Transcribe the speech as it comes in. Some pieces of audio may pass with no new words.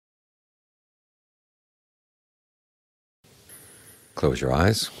close your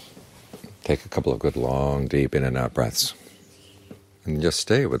eyes, take a couple of good long, deep in and out breaths, and just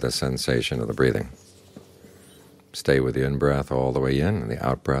stay with the sensation of the breathing. Stay with the in-breath all the way in and the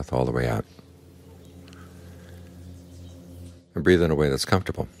out-breath all the way out. And breathe in a way that's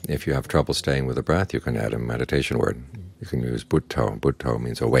comfortable. If you have trouble staying with the breath, you can add a meditation word. You can use Bhutto. Bhutto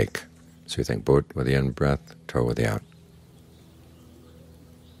means awake. So you think Bhut with the in-breath, To with the out.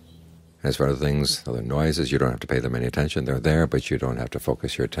 As for other things, other noises, you don't have to pay them any attention. They're there, but you don't have to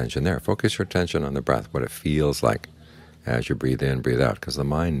focus your attention there. Focus your attention on the breath, what it feels like as you breathe in, breathe out, because the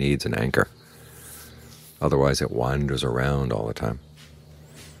mind needs an anchor. Otherwise it wanders around all the time.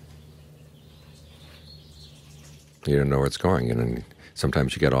 You don't know where it's going, and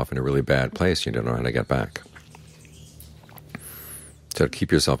sometimes you get off in a really bad place, you don't know how to get back. So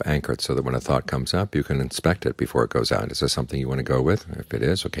keep yourself anchored so that when a thought comes up, you can inspect it before it goes out. Is there something you want to go with? If it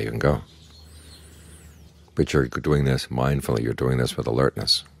is, okay, you can go. But you're doing this mindfully. You're doing this with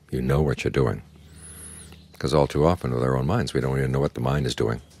alertness. You know what you're doing. Because all too often with our own minds, we don't even know what the mind is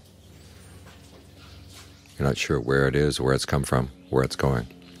doing. You're not sure where it is, where it's come from, where it's going.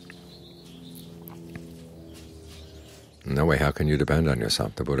 In that way, how can you depend on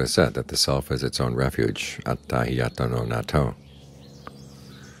yourself? The Buddha said that the self is its own refuge, atta hi atano nato.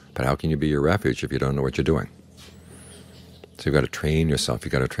 But how can you be your refuge if you don't know what you're doing? So you've got to train yourself.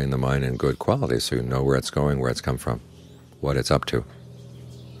 You've got to train the mind in good qualities so you know where it's going, where it's come from, what it's up to.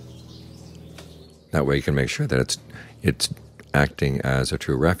 That way you can make sure that it's acting as a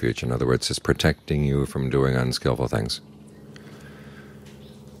true refuge. In other words, it's protecting you from doing unskillful things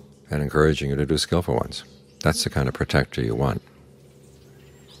and encouraging you to do skillful ones. That's the kind of protector you want.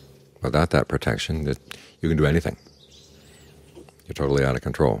 Without that protection, you can do anything. You're totally out of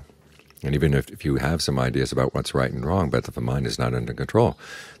control. And even if you have some ideas about what's right and wrong, but if the mind is not under control,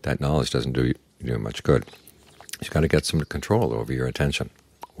 that knowledge doesn't do you much good. You've got to get some control over your attention.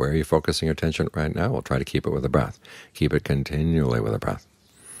 Where are you focusing your attention right now? Well, try to keep it with the breath. Keep it continually with the breath.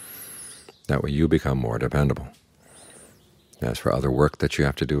 That way you become more dependable. As for other work that you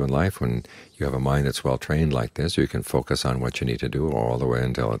have to do in life, when you have a mind that's well trained like this, you can focus on what you need to do all the way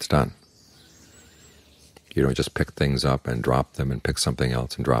until it's done. You don't just pick things up and drop them and pick something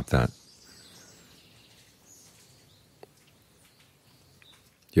else and drop that.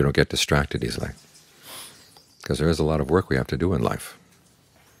 You don't get distracted easily, because there is a lot of work we have to do in life.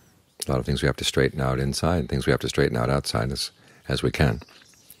 A lot of things we have to straighten out inside, and things we have to straighten out outside as we can.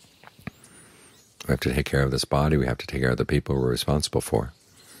 We have to take care of this body. We have to take care of the people we're responsible for.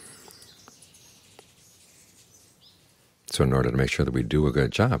 So in order to make sure that we do a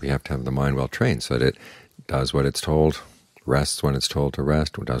good job, we have to have the mind well trained so that it does what it's told, rests when it's told to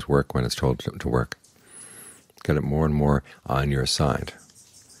rest, does work when it's told to work. Get it more and more on your side.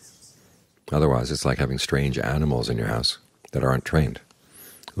 Otherwise, it's like having strange animals in your house that aren't trained.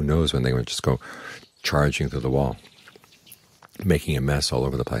 Who knows when they would just go charging through the wall, making a mess all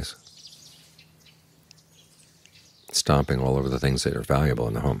over the place, stomping all over the things that are valuable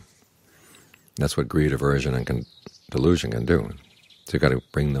in the home. That's what greed, aversion, and delusion can do. So you've got to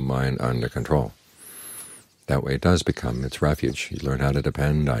bring the mind under control. That way it does become its refuge. You learn how to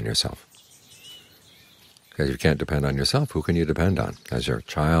depend on yourself. Because if you can't depend on yourself, who can you depend on? As your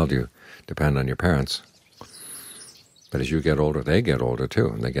child, you depend on your parents. But as you get older, they get older too,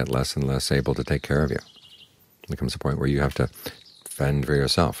 and they get less and less able to take care of you. There comes a point where you have to fend for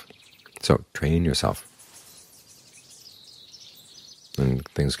yourself. So train yourself. And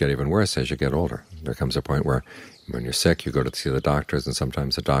things get even worse as you get older. There comes a point where when you're sick, you go to see the doctors, and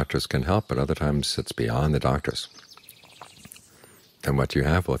sometimes the doctors can help, but other times it's beyond the doctors. And what do you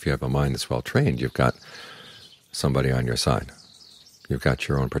have? Well, if you have a mind that's well trained, you've got somebody on your side. You've got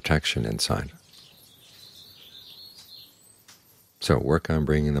your own protection inside. So work on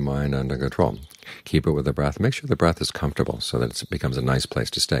bringing the mind under control. Keep it with the breath. Make sure the breath is comfortable so that it becomes a nice place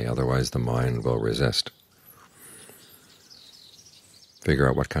to stay. Otherwise the mind will resist. Figure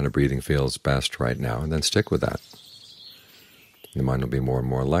out what kind of breathing feels best right now, and then stick with that. The mind will be more and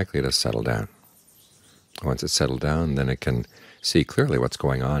more likely to settle down. Once it's settled down, then it can see clearly what's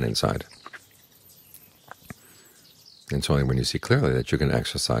going on inside. And it's only when you see clearly that you can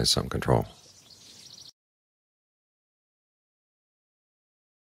exercise some control.